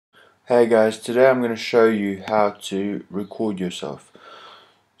Hey guys, today I'm going to show you how to record yourself.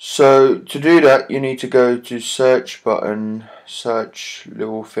 So to do that you need to go to search button, search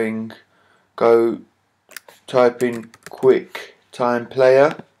little thing, go type in QuickTime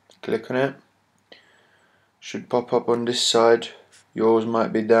player, click on it, should pop up on this side, yours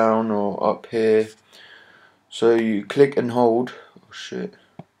might be down or up here, so you click and hold,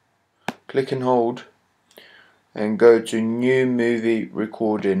 click and hold and go to new movie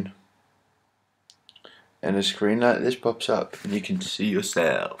recording. And a screen like this pops up and you can see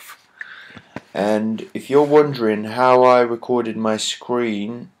yourself. And if you're wondering how I recorded my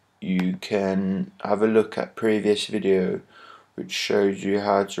screen, you can have a look at previous video which shows you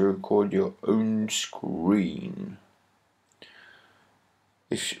how to record your own screen.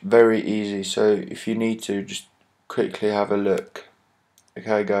 It's very easy, so if you need to, just quickly have a look.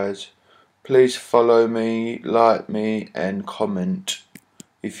 Okay guys, please follow me, like me and comment.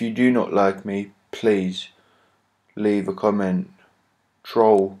 If you do not like me, please leave a comment.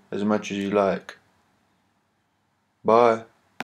 Troll as much as you like. Bye.